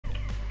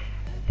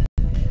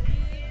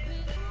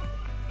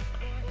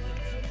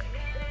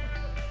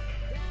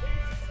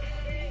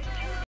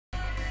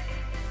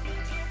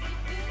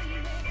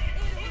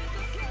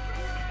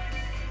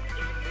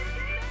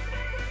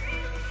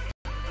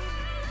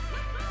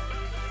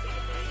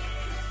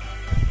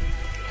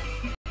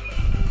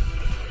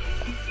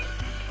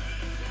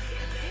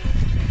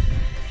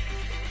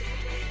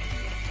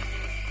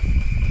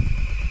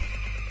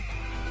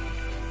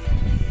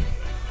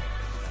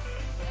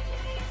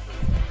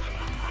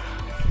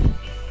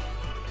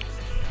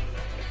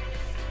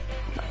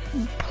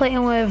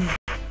playing with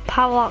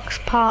Parralax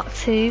Part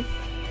 2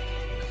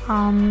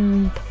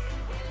 and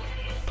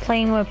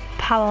playing with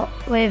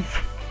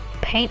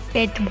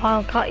Painted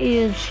Wildcat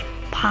Ears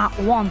Part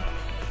 1.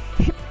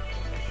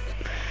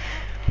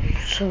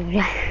 So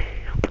yeah,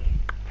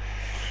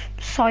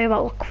 sorry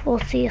about the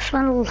quality as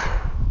well.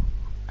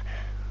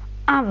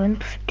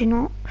 Aaron, do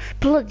not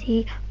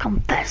bloody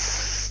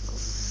confess.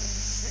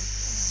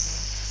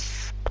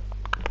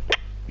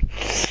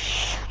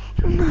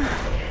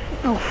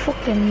 Oh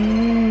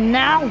fucking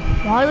now!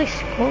 Wiley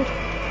scored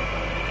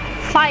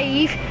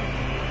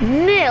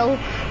 5-0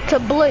 to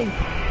Blue.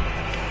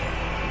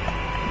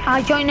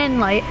 I joined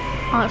in late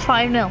and it's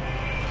 5-0.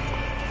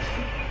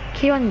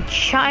 Keep on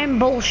chatting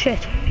bullshit.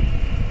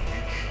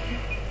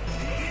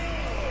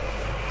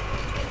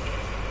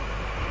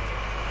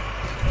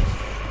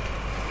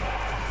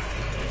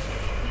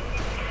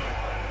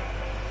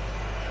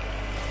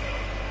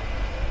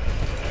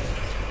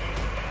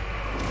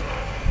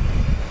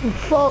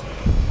 Fuck.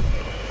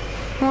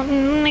 Fuck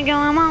this nigga,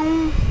 I'm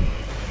out.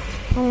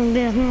 Fuck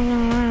this nigga,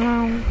 I'm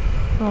out.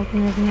 Fuck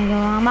this nigga,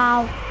 I'm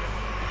out.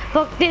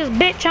 Fuck this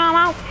bitch, I'm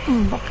out.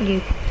 Fuck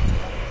you.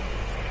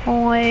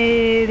 Oh,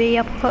 they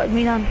uppercutted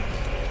me then.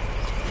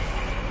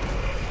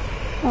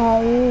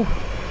 Oh,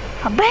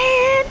 a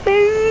bad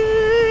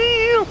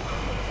girl.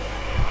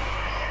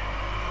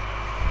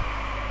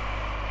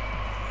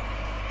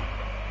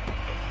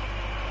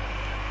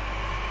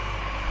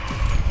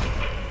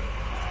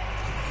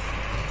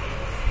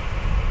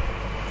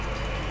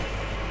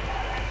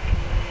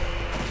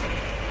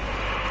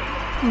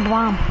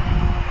 Bam.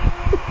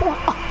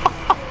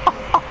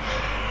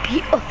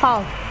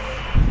 Beautiful.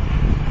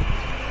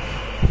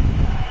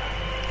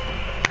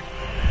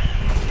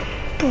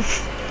 Poof.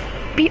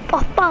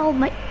 Beautiful,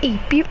 matey.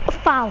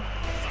 Beautiful.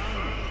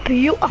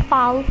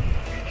 Beautiful.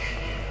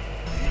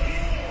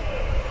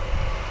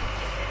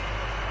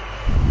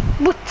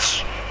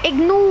 Which?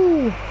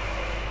 Ignore.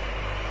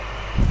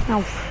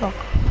 Oh fuck.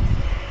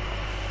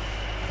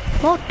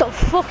 What the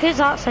fuck is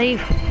that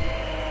save?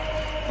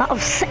 That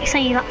was sick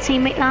save, that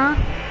teammate there.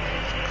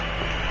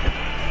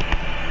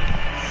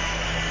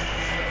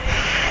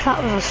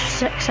 That was a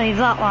sick save,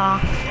 that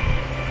was.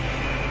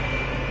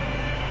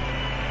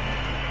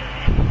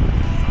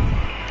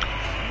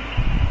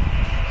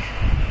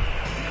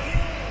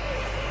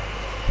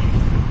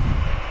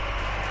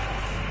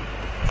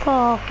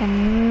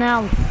 Fucking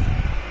no.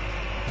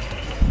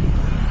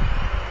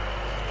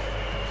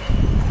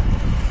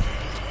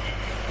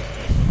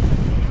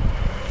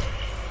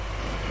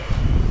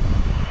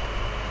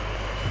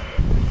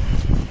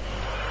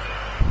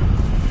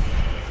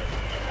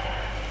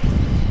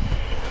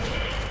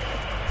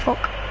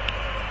 Fuck.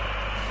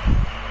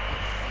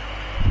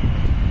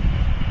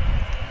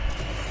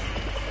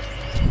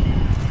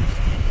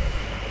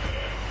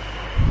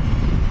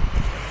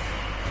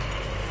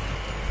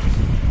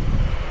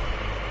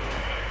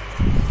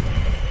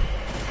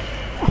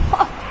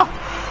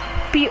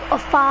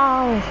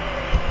 Beautiful.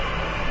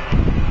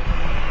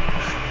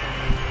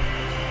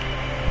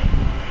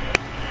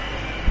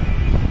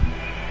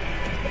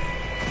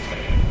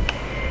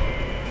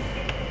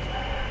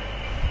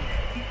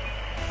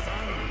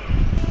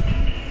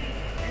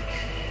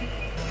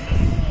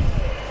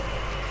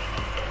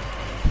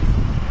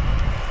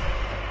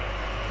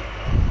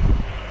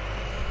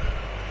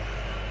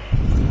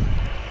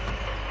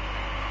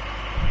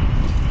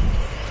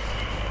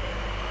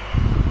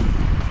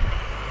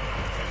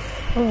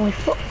 Holy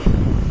fuck.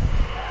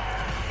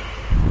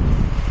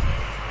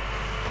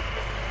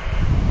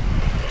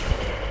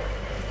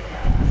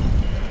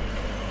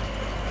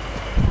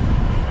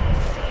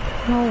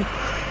 No.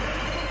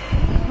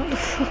 What the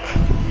fuck?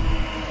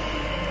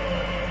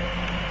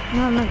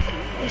 No.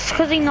 It's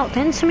because he knocked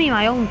into me,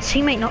 my own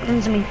teammate knocked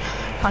into me.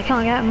 I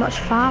can't get much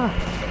farther.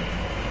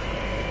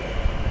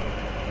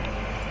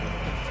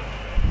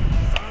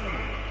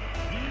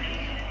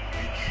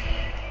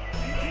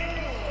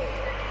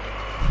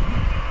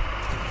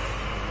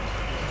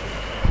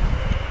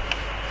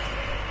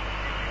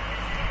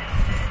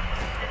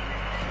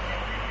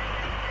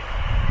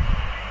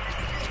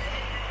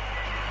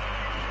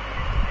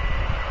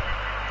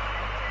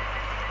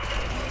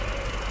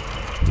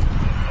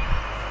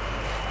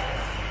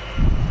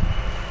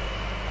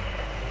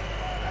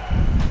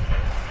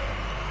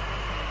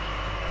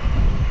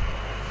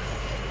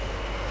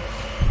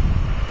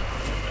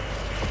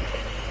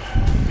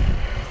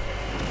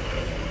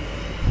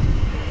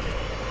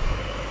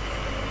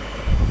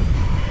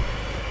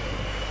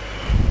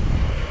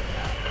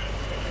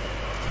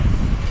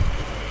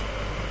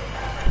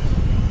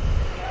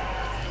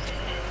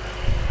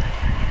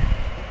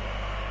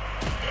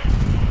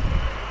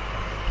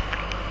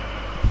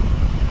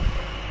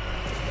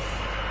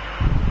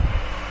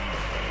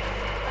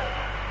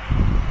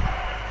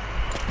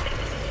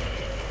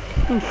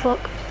 Oh fuck,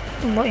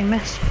 what you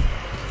missed.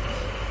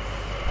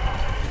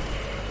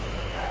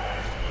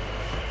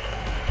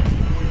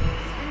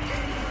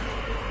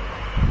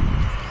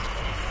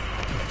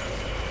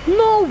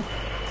 No!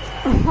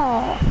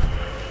 Oh,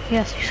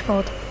 yes, he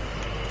scored.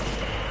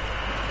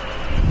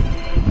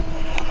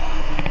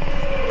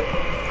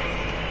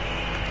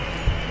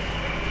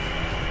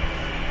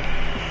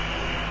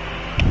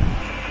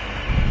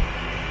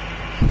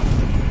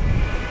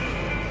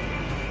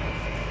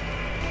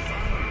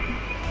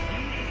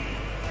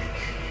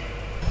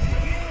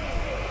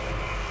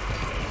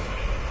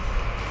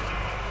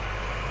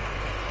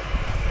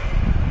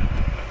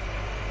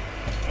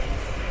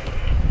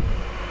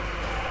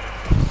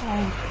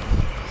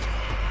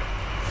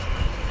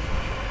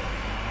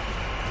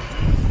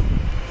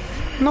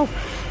 No.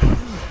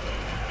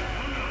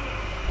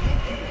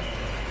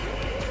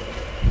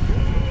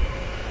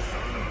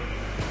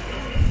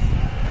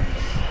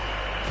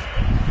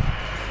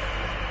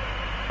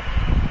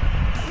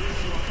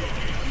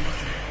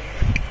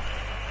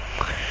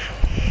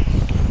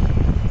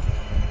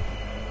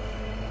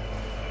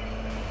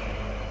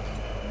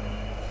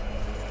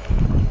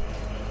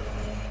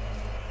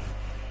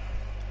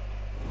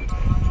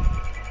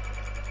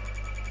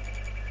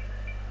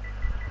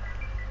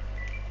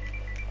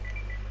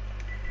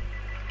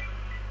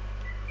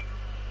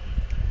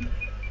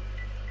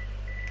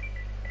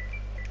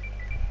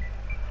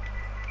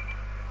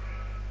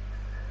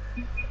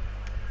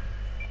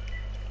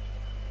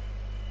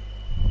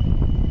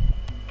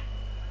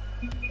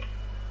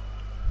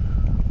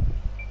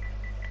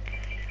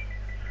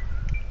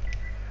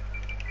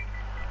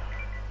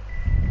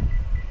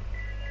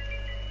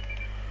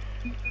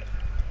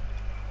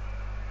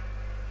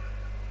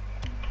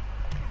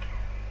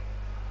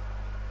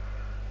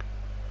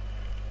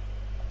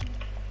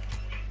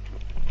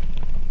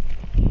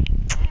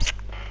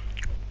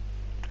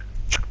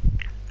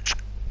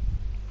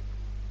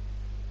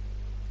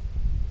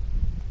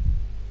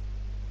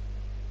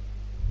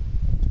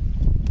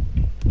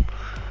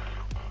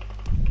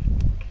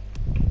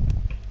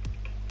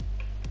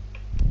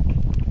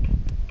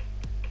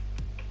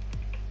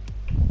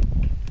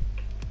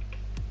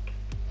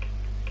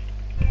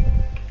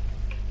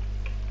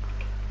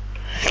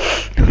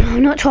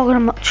 I'm not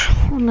talking much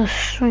on the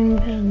stream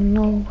because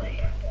nobody.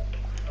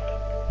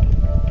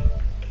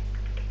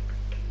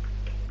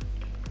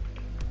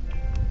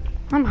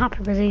 I'm happy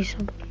with these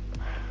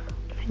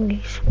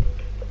thingies.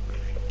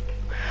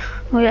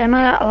 Oh yeah,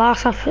 my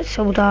last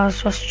episode I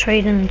was just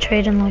trading and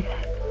trading like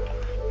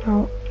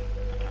now.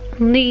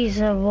 And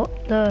these are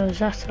what the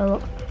Zeta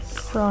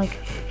look like.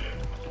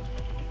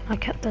 I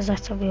kept the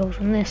Zeta wheels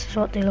and this is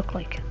what they look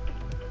like.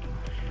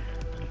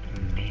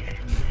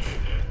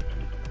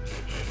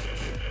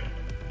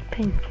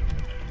 Pink.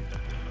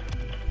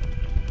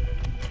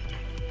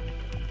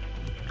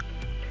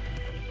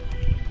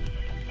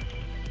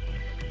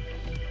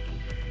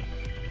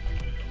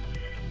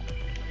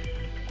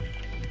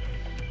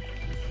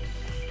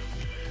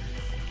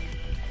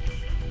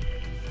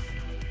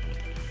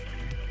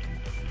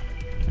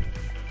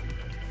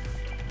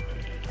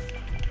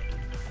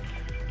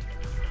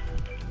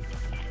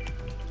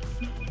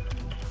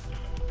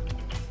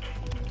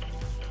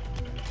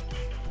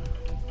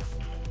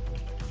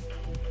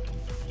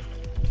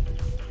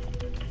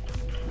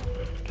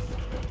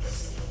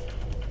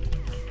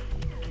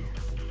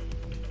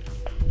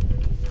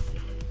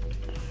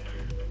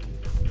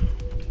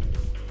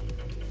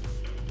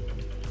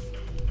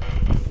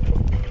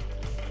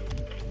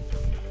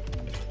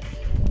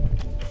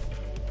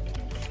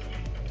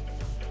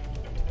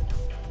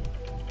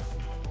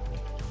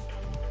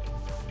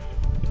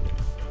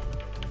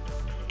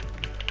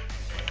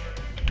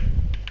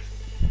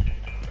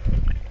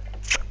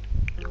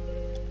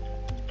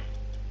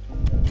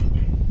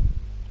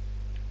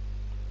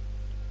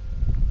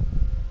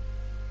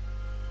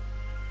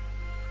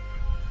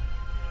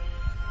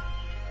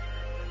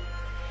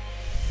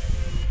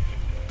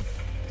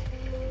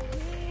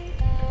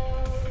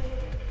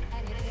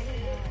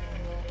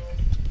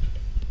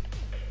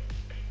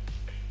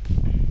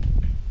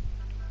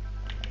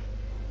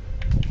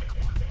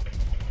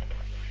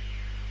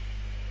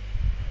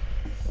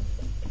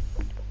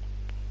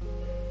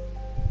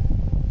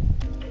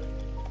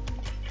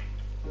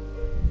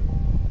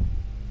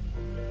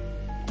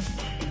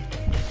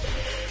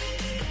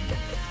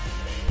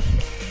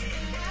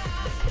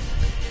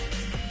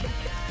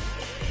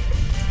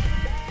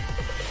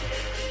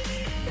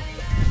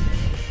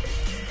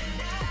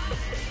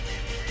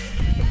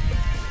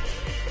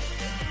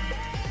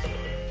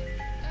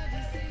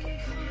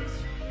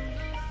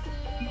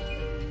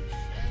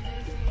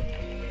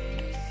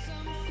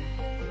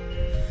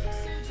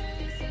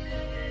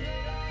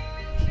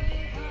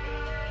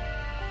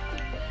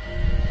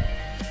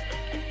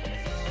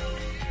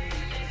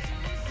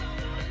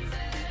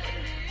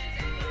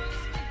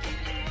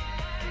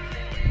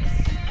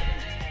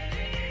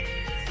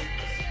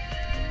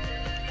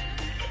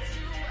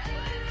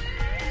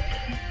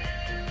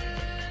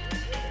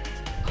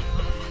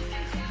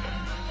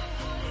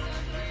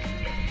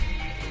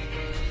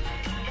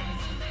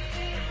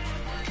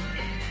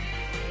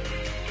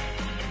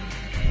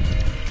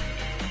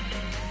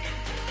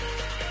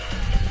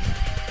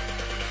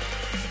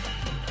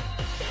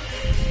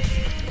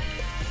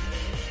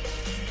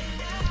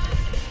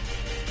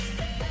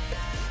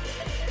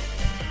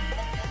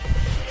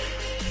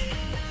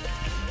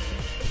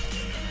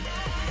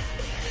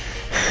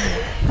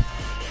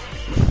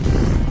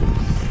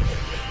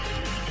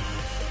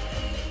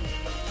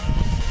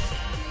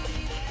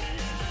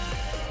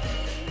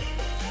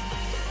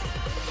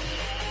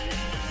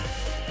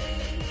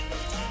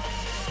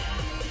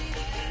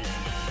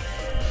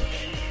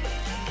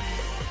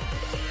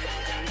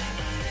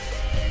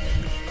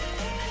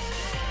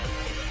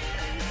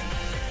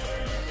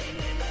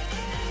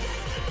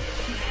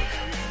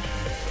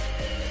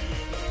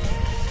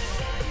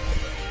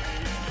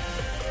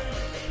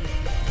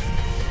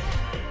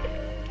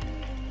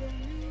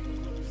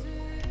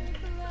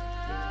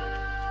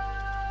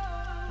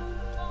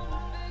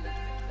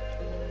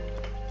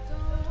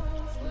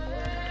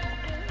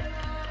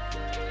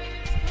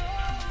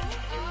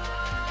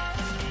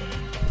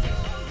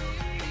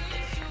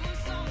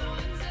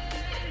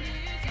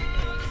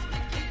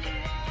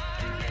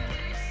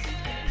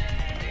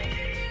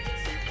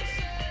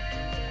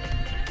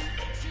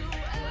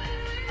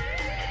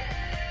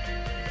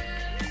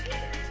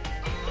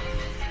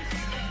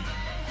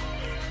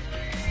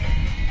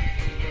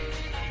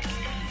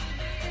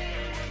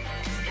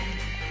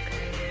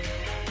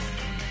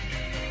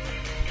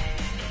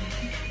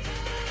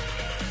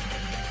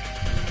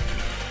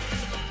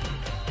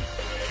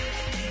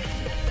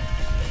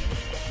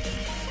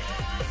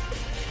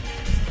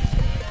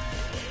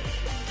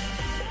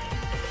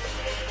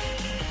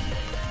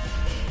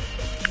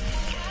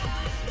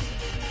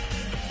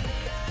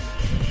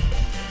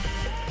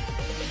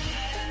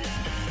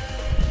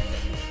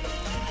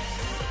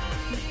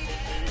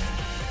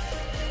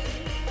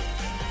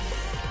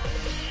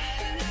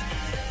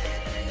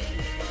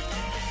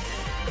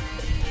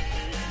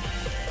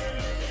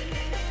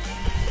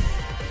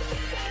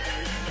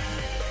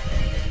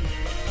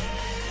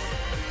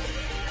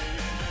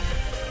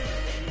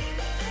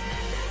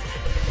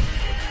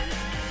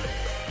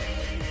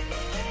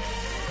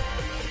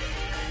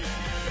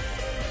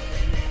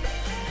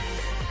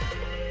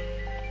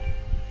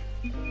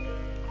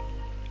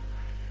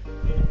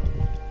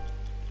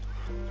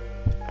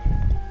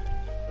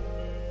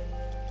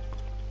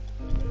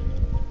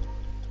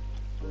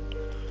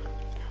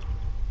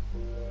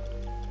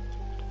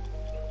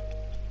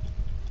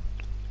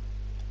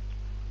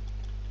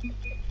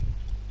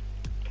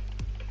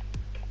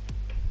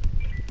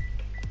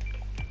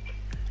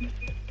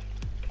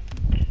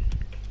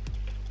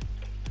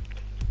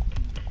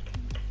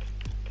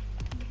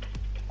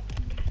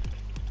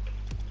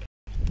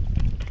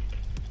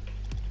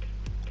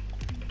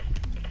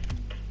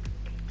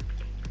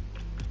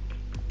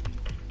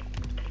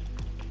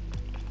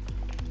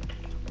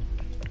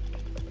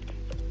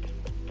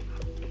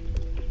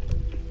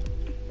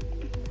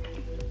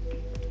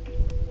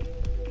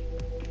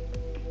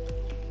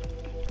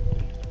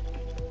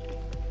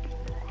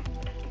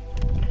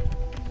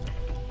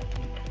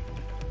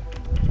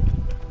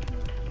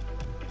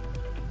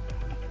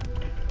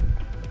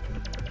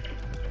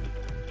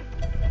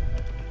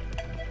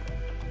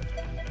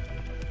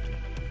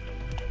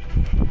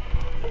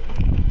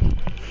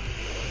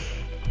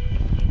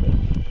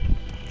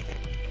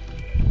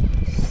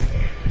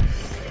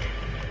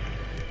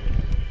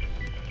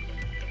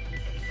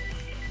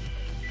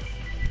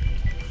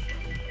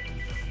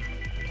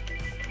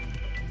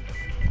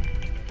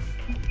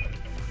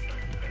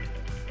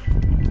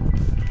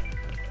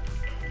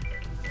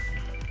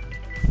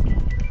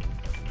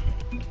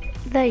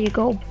 There you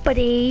go,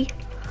 buddy.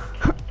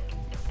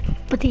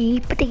 Buddy,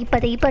 buddy,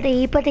 buddy,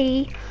 buddy,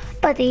 buddy,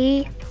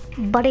 buddy,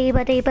 buddy,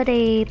 buddy,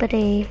 buddy,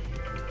 buddy.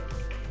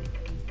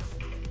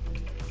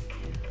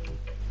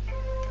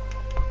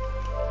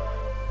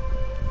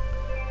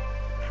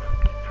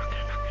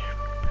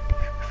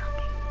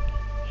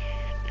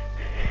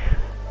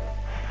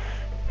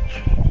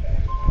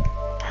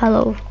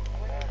 Hello.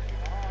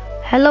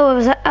 Hello,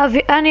 have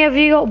any of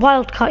you got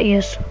wildcat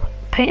ears?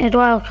 Painted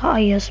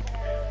wildcat ears?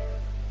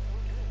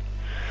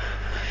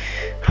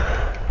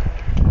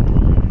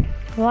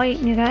 Why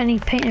ain't you got any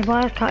painted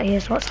wildcat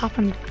ears? What's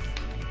happened?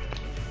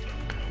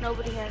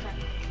 Nobody has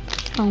any.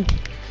 Oh.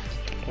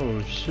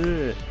 Oh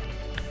shit.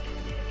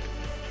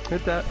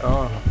 Hit that.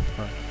 Oh.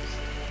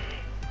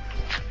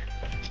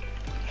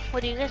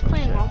 What, are you guys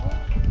playing Rumble?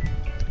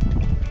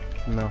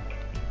 No.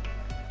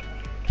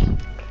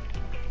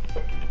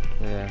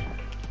 Yeah.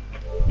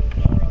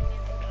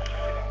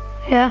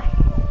 Yeah.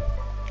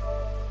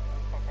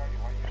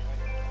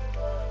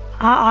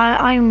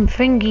 I'm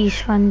Thingy's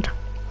friend.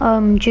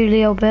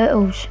 Julie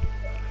Alberto's.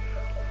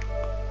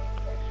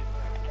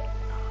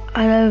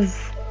 I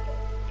live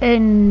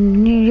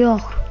in New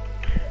York.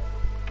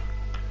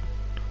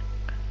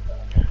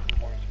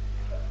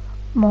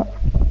 What?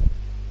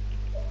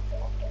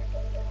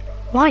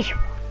 Why?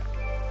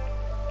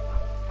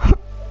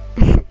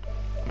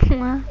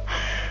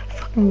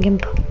 Fucking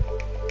gimp.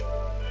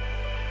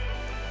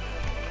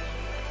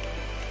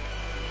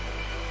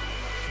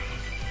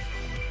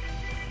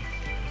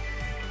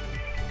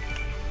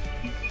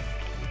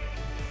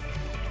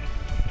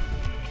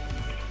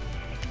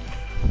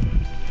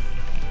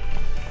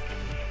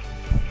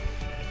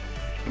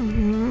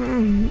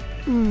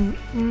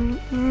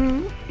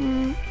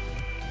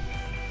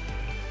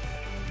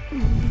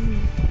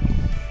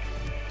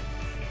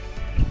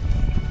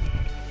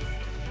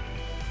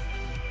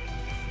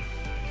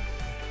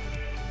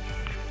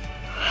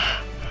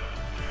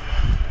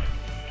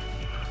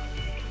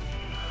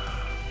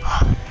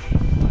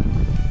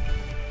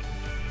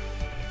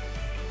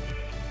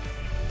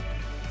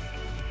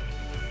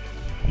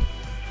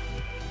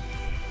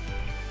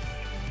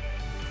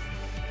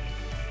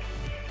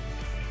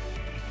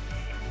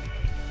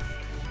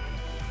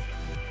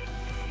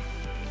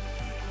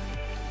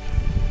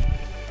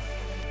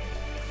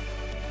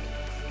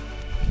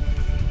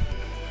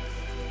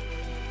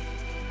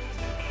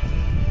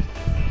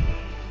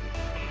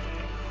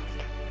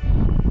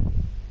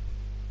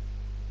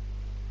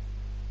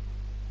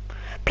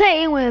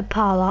 Playing with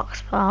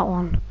parralax part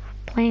 1.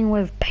 Playing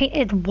with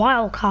painted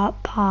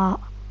wildcat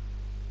part.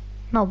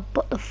 No,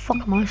 what the fuck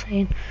am I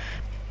saying?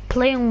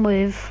 Playing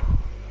with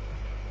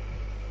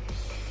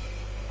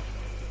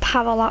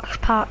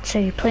parralax part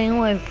 2. Playing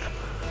with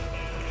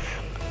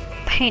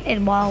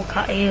painted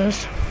wildcat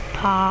ears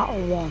part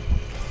 1.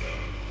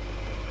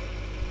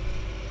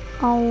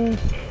 Oh.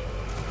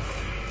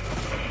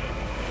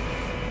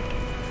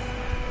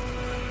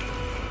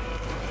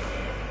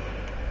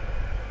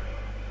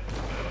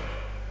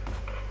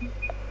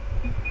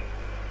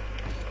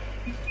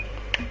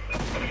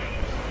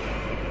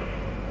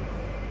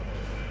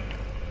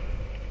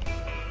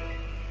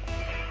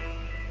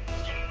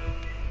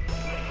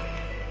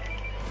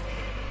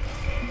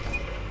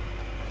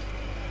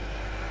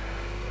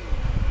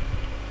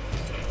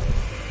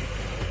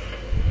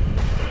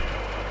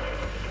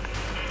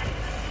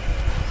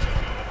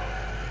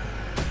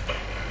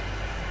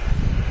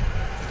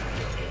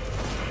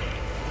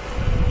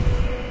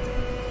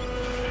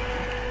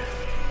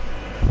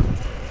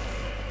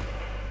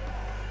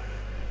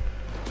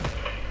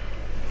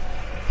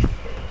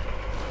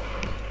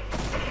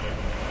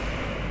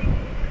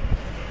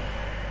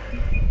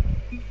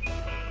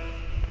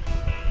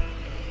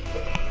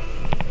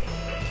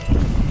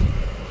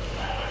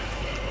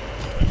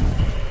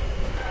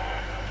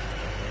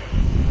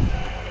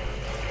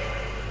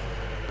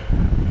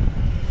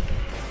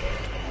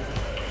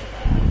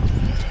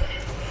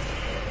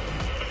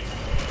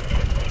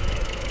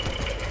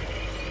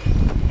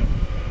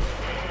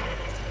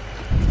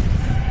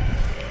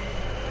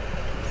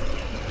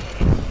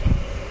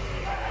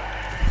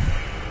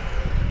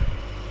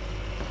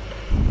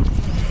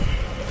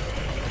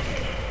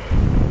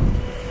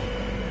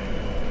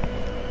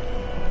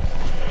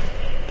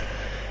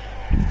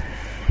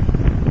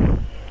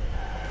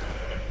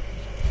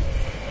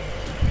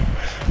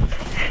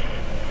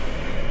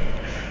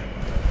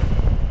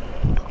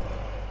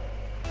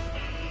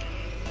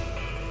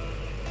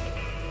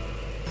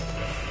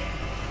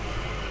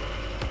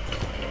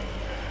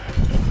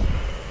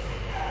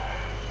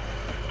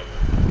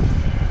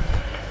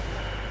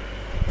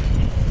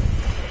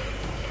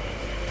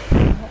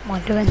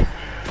 you doing?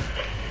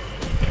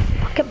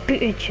 Get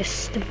booted, you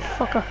stupid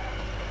fucker.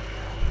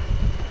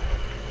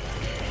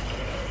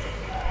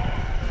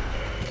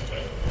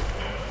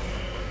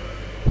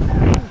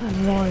 Oh,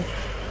 Lord.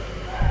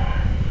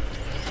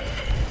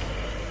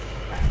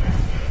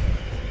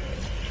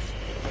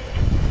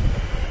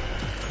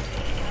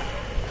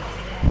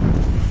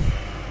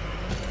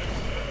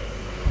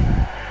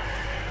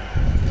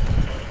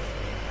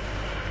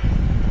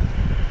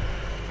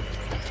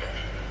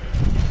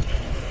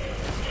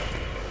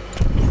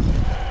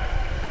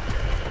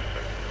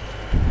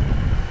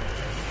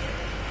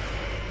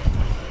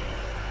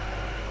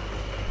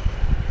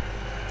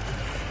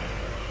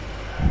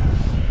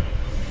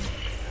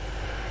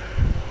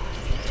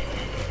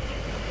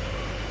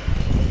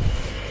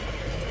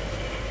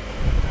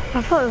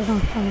 I thought it was on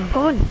fire.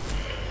 Go on.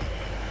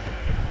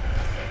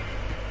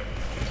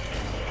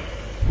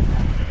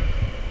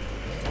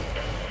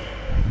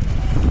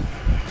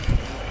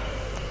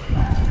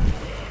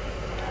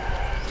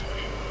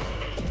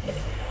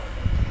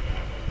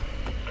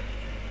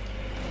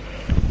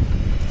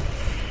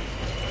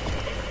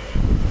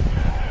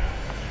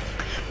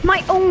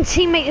 My own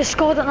teammate has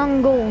scored an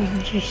own goal,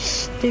 you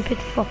stupid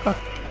fucker.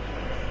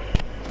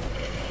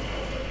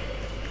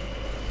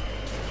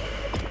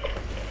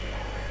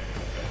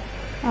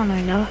 Oh no,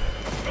 no. I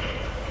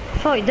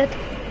thought he did.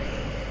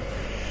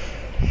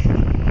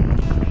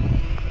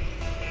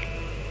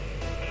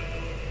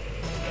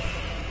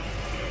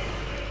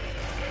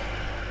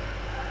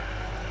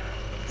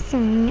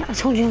 I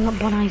told you I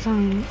got one eyes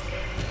on.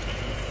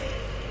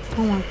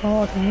 Oh my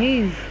god,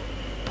 move.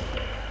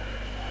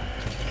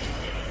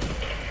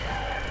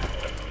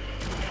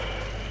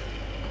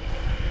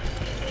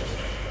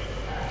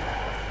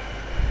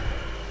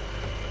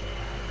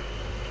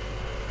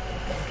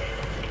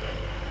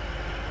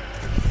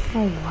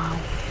 Oh wow.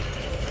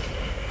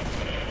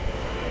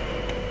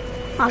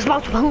 I was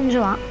about to plunge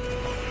that.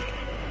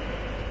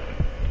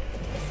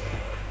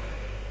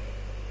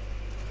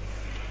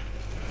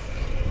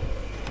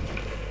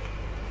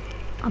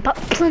 I was about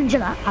to plunge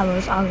that. I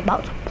was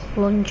about to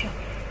plunge.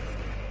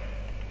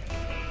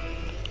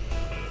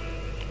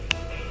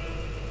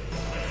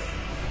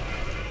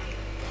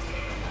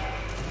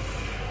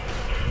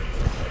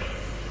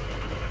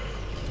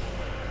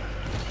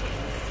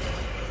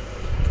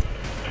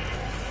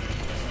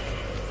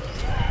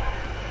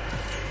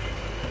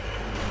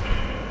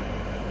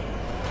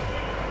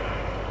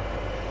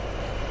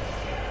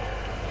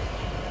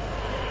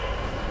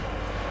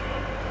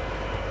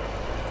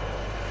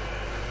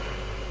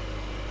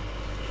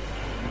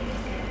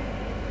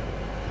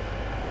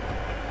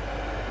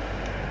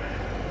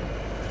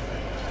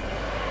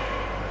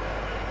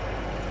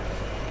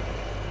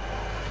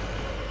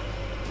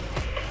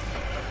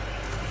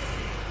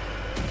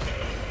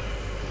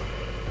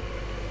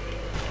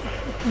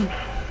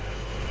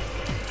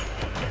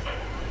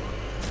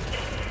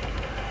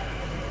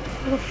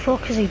 What the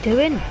fuck is he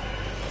doing?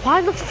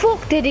 Why the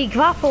fuck did he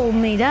grapple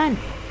me then?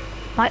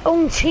 My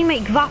own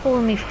teammate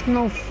grappled me for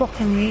no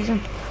fucking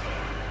reason.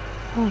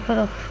 Oh my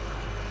god.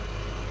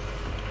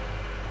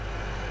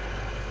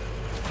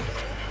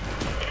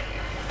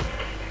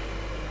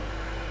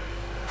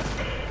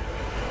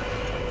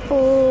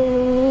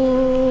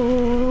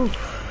 Oh.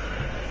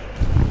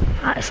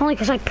 It's only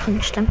because I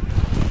punched him.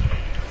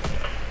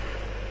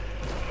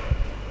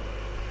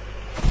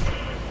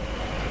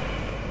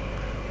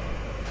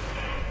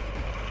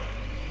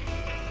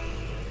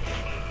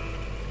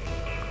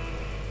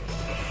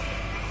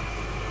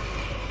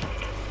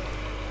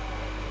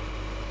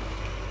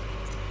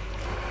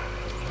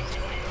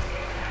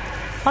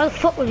 Why the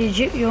fuck would you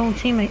shoot your own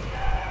teammate?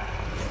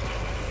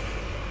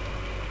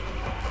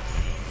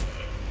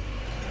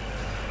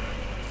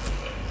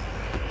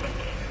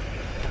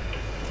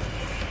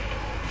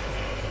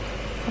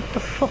 What the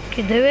fuck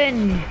you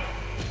doing?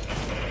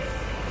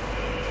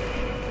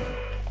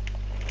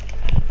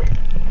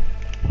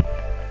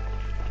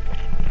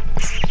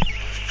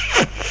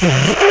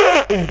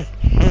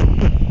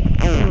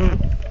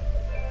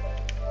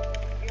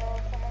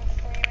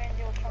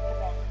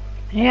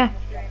 Yeah.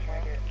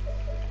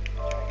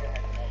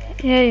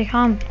 Yeah, you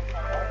can.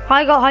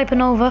 I got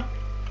Hypernova.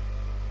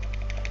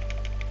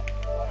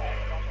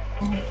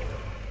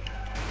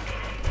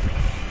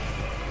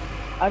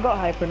 I got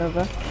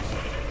Hypernova.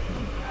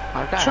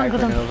 I've got Chunk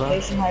of them. Hypernova.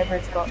 Nation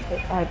Hybrid's got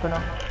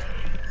Hypernova.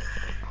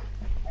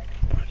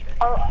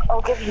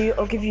 I'll give you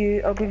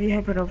Hypernova. I'll give you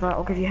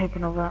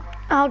Hypernova.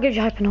 I'll give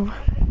you Hypernova.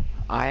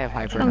 I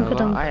have Chunk of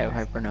them. Hypernova. I have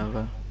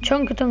Hypernova.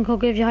 Chunkadunk, I'll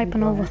give you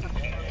Hypernova.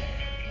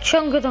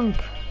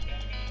 Chunkadunk.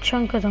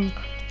 Chunkadunk.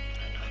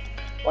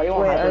 Wait,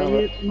 are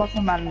you,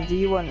 Muffin Man, do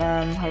you want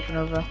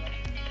Hypernova?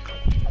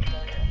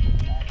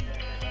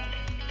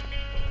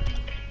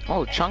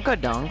 Oh,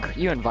 Chunkadunk,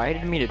 you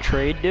invited me to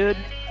trade, dude?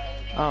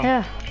 Oh.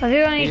 Yeah. Have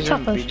you got any You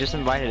choppers? just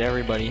invited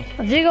everybody.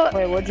 Have you got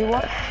Wait, what do you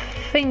want?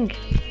 thing?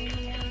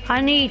 I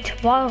need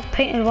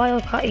painted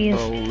wildcat ears.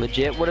 Oh,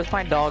 legit? What is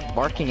my dog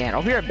barking at?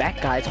 I'll be right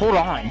back, guys. Hold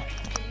on.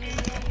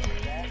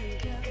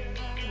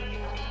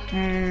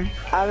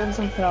 Add in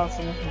something else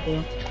and we can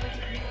do.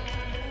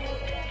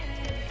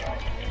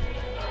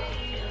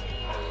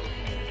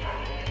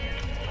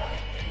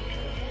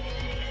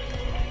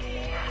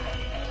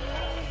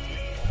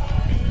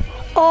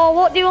 Oh,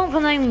 what do you want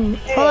from them?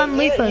 For them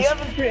leapers? You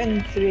haven't put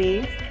in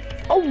 3.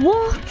 Oh,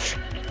 what?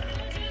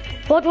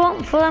 What do you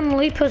want for them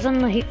leapers and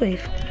the heat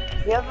wave?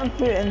 You haven't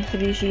put in 3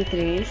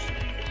 C3s.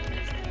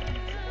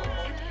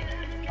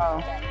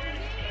 Oh,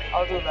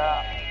 I'll do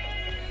that.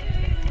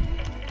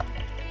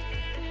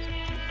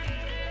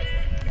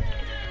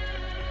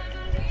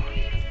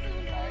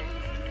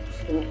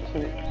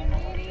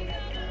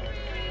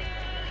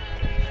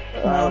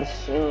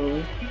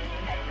 Soon.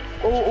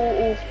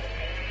 Oh.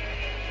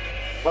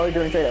 Oh, we're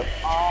doing straight up.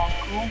 Oh,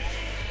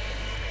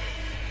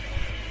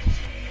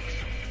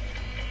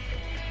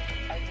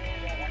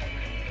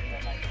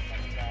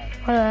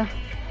 cool.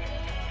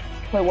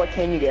 Wait, what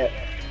can you get?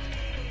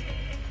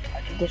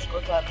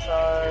 Discotheques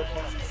are...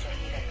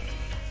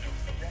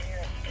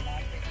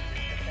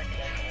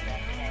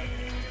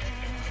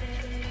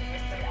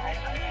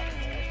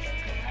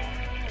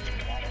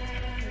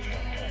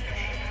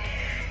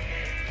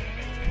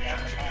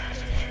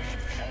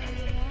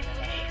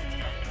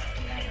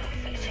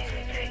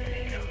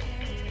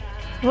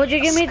 Would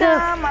you give me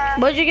the?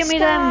 Would you give me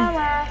them?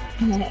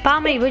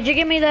 Bammy, would you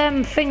give me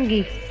them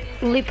thingy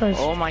leapers?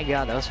 Oh my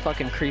god, that was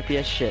fucking creepy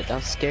as shit. That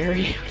was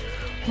scary.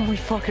 Oh my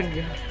fucking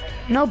god.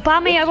 No,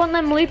 Bammy, I want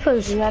them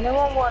leapers. Does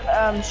anyone want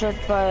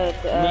certified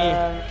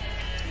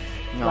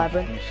No,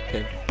 labyrinth? I'm just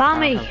kidding.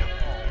 Bammy.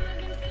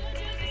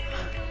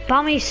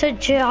 Bammy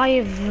said I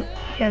have.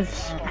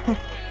 Yes.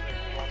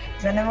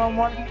 Does anyone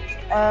want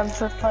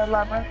certified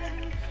labyrinth?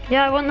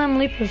 Yeah, I want them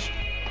leapers.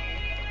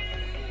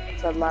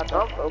 Said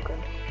labyrinth broken.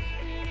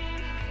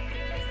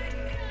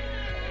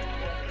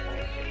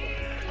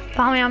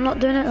 Bammy, I'm not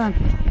doing it then.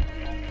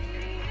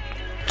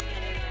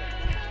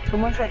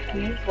 Someone said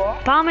keys,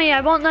 what? Bammy,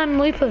 I want them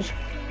leapers.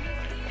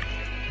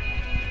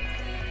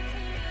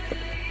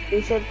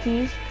 They said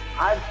keys?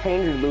 I've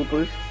painted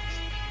loopers.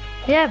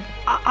 Yeah,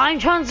 I'm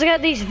trying to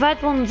get these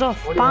red ones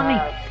off. What do you Bammy.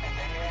 have?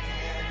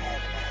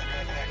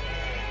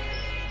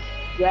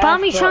 Yes,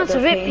 Bammy's but trying to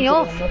they're rip me painted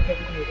off. and not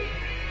painted.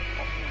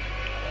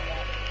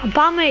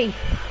 Bammy,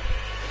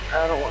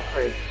 I don't want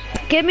crates.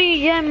 give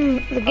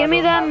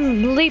me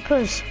them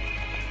leapers.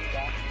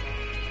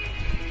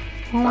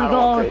 Oh my I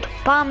don't want god,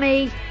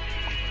 Bammy.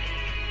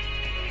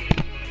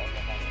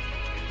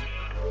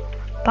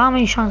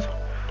 Bammy's trying to...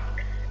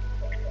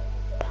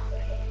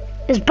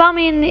 Is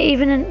Bammy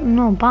even in...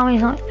 No,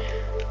 Bammy's not...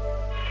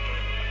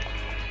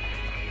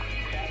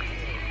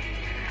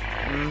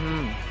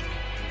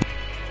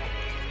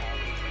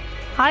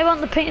 I want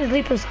the painted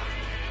leapers.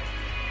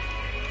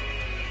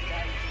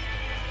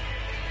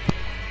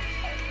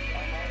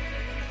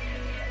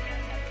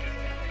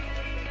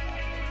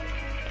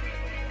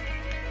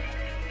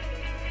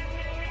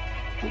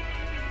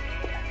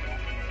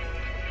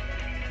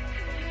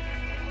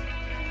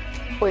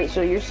 Wait,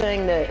 so you're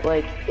saying that,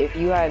 like, if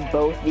you had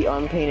both the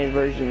unpainted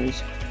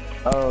versions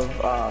of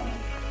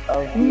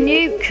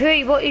New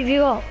crate, what have you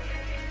got?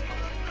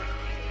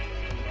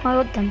 I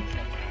got them.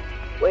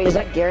 Wait, is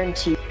that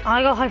guaranteed?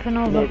 I got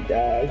Hypernova.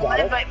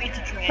 Invite me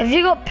to train. Have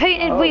you got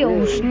painted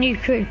wheels, really? new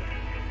crew?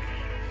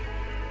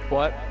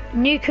 What?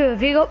 New crew,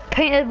 have you got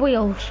painted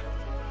wheels?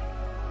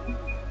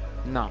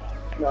 No.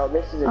 No,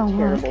 this is a Oh,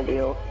 terrible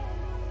deal.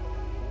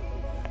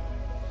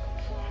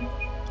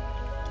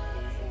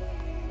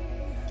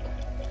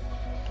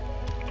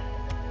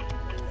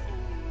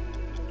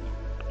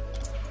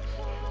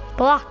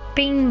 Black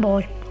Bean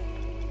Boy.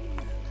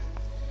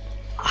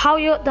 How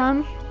you got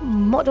them?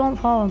 What do you want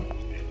for them?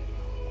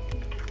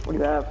 What do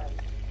you have?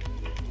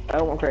 I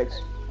don't want crates.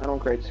 I don't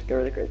want crates. Get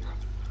rid of the crates.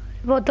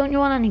 What, don't you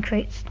want any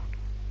crates?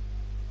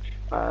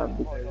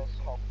 Because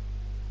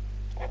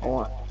I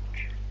want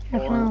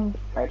If no,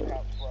 items.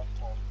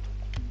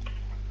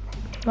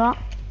 that.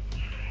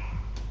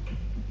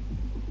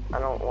 I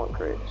don't want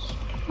crates.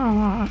 Oh,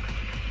 alright.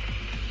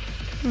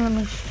 Let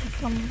me stick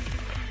them.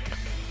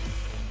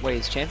 Wait,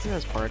 is Chance in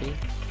this party?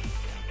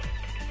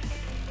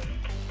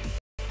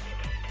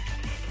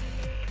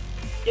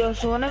 Yo,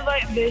 so wanna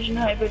invite Vision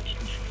Hybrid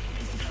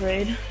to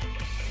trade?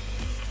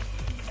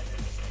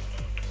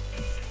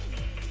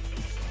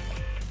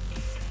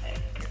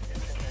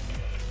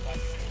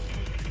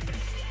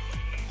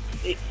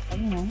 Wait, I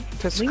don't know.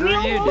 To Leave screw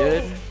me you, alone.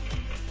 dude.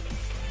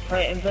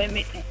 Alright, invite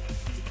me.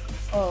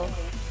 Oh, okay.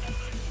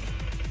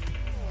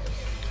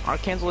 I'll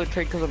cancel the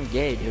trade because I'm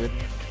gay, dude.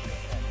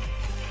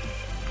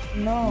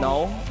 No.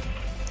 No?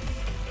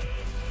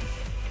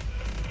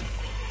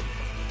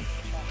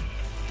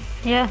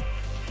 Yeah,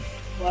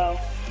 Wow.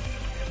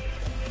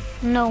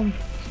 no.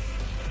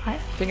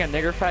 Think a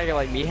nigger faggot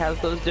like me has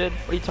those, dude?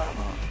 What are you talking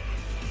about?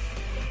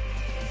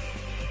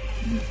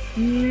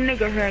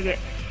 Nigger faggot.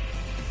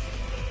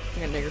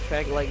 Think a nigger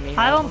faggot like me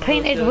I has want one of those,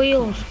 painted dude?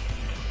 wheels.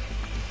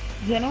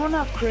 Does anyone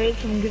have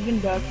crates? I'm giving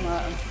back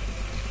mine.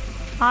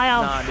 I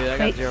have Nah, dude, I got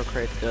crates. 0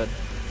 crates, dude.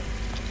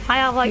 I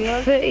have like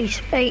Yeah.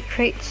 38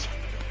 crates.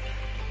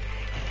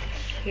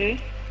 Okay.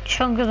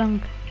 Chunk of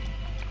them.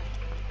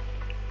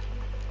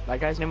 That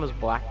guy's name was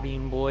Black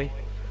Bean Boy.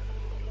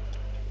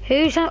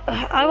 Who's that?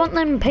 I want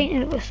them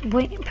painted with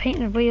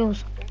painted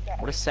wheels.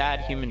 What a sad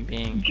human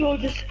being. Joe,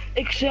 just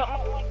accept.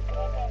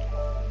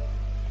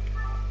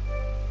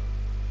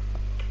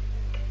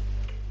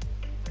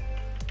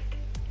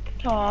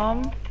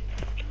 Tom.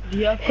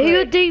 Yeah. Who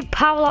would do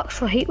parralax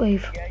for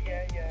heatwave?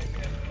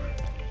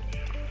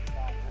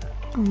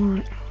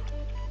 Alright.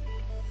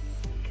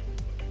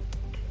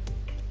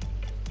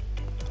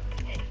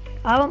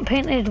 I want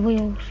painted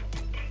wheels.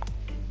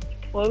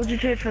 What would you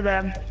take for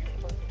them?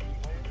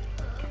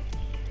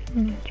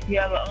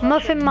 Yeah, but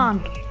Muffin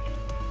Man.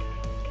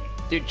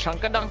 Dude,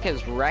 Chunkadunk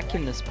is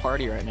wrecking this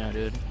party right now,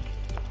 dude.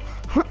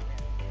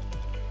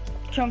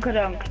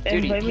 Chunkadunk.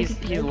 Dude,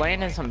 he's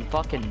landing some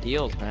fucking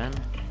deals, man.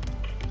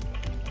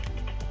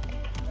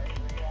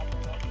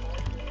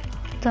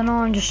 Don't know,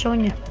 I'm just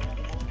showing you.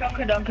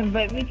 Chunkadunk,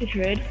 invite me to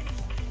trade.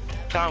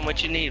 Tom,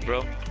 what you need,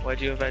 bro? Why'd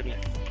you invite me?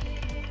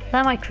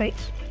 They're my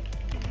crates.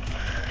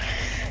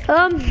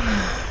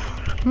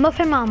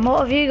 Muffin Man, what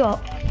have you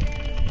got?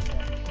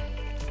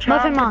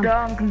 Muffin Man.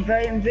 Chunkadunk,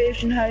 invite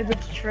Invasion Hybrid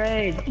to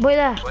trade. Wait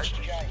there.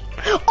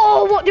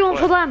 Oh, what do you want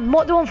for them?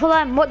 What do you want for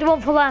them? What do you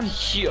want for them?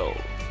 Yo.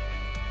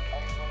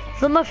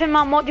 The Muffin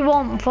Man, what do you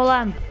want for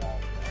them?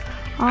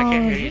 I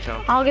can't hear you,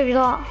 Tom. I'll give you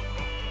that.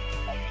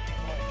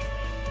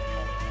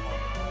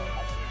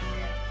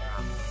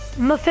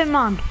 Muffin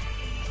Man.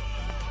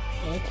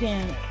 I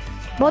can't.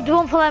 What do you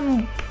want for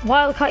them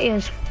wildcat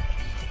ears?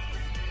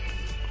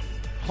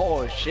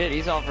 Oh shit,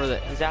 he's after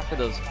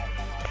those.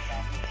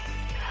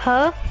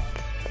 Huh?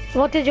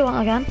 What did you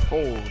want again?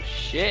 Oh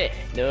shit,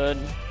 dude.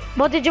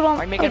 What did you want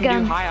Why making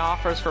again? new high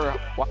offers for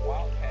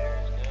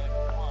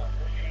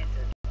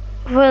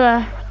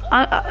Where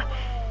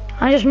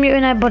I'm just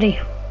muting everybody.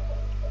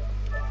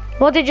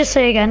 What did you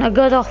say again? A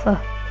good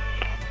offer.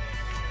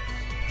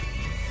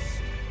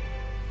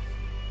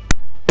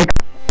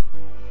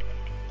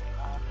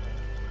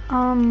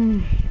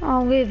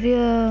 I'll give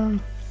you.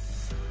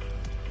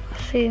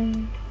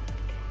 See.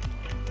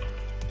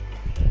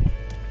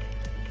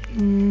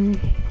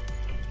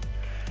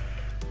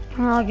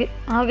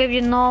 I'll give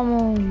you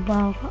normal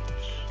wildcats.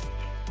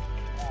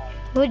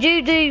 Would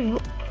you do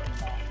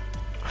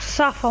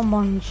saffron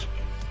ones?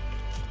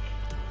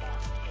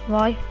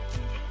 Why?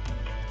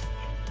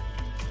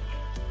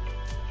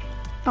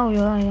 Oh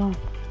yeah.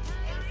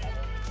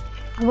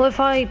 What if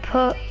I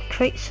put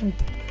crates in?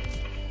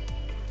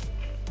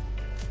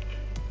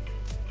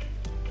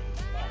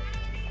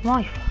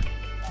 Why?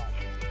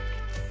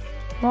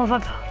 What have I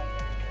put?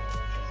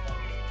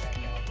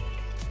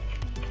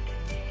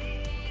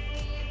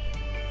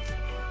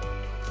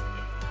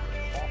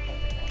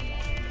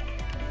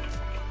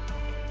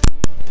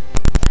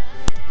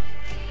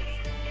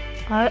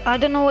 I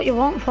don't know what you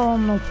want for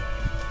them though.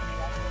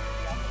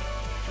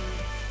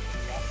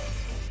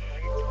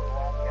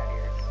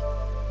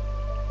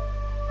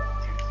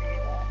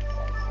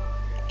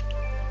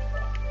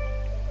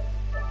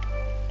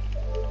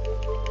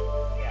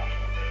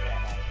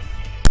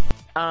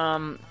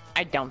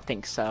 I don't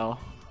think so.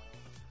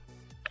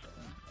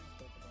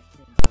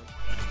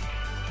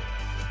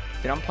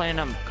 Dude, I'm playing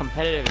a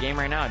competitive game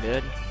right now,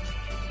 dude.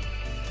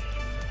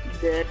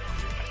 Dead.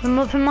 The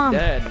Muffin Man.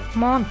 Dead.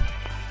 Come on.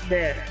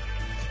 There.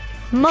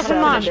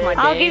 Muffin Man. Finish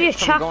my I'll day give you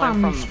from going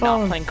chakams from for not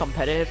them. playing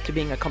competitive to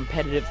being a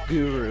competitive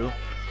guru.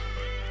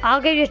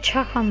 I'll give you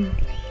chakam.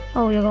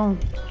 Oh, you're gone.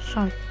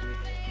 Sorry.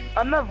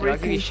 I'm a Dude, I'll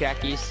give you Ricky.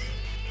 Shackies.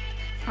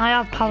 I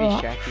have I'll give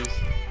you power. Shackies.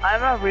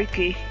 I'm a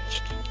Ricky.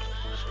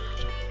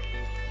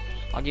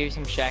 I'll give you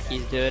some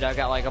Shackies, dude. I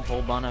got like a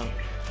whole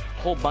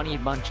bunny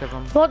bunch of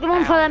them. What do you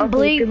want for them Okay,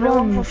 bleed give me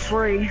one for ones?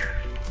 free.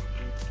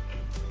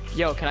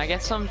 Yo, can I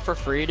get some for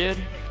free, dude?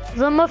 The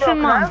Bro, Muffin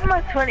can I have Man.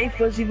 my 20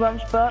 fuzzy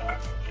bumps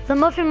back? The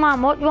Muffin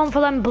Man. What do you want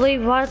for them bleed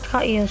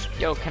wildcat ears?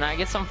 Yo, can I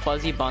get some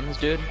fuzzy buns,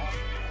 dude?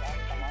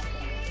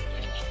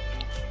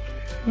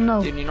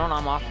 No. Dude, you know what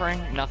I'm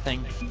offering?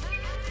 Nothing.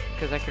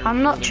 Because I can.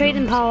 I'm not really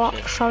trading give them some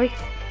power. shit. Sorry.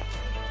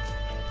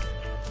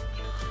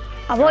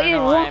 I What don't you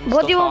know why want? I'm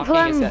What do you still want for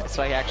talking, is them? that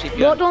so I actually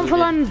feel What do you want for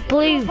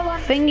included. them blue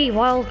thingy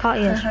wildcat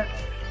ears?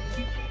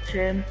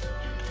 Shame.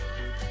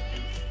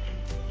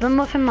 The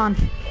Muffin Man.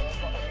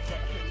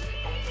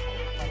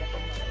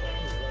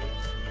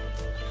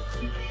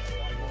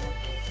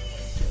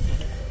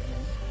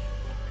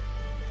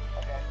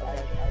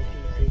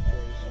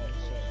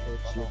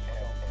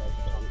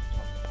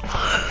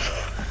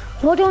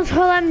 What do you want for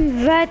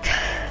them red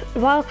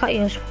wildcat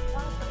ears?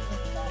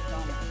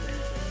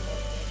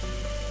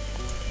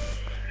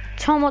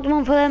 Tom, what do you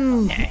want for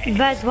them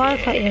red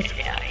wildcat ears?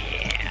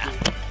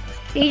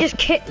 He just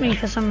kicked me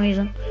for some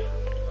reason.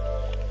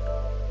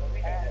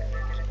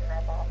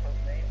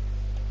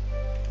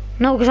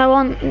 No, because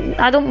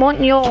I don't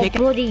want your Kick-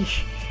 bloody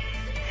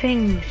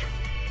things,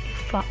 you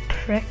fat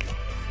prick.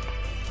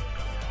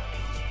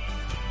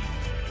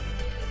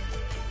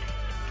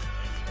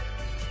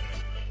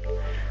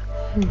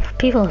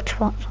 People are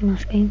twats on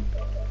this game.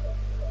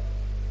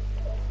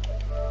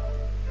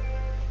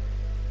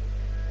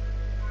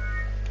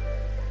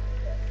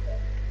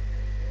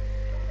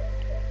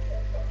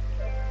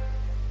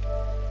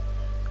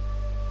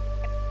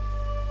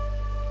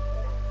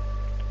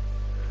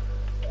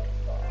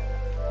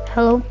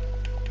 Hello?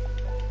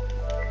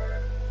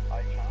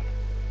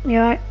 You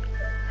alright?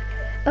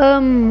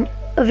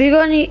 Have you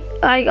got any?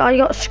 I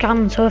got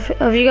scammed. So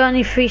have you got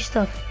any free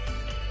stuff?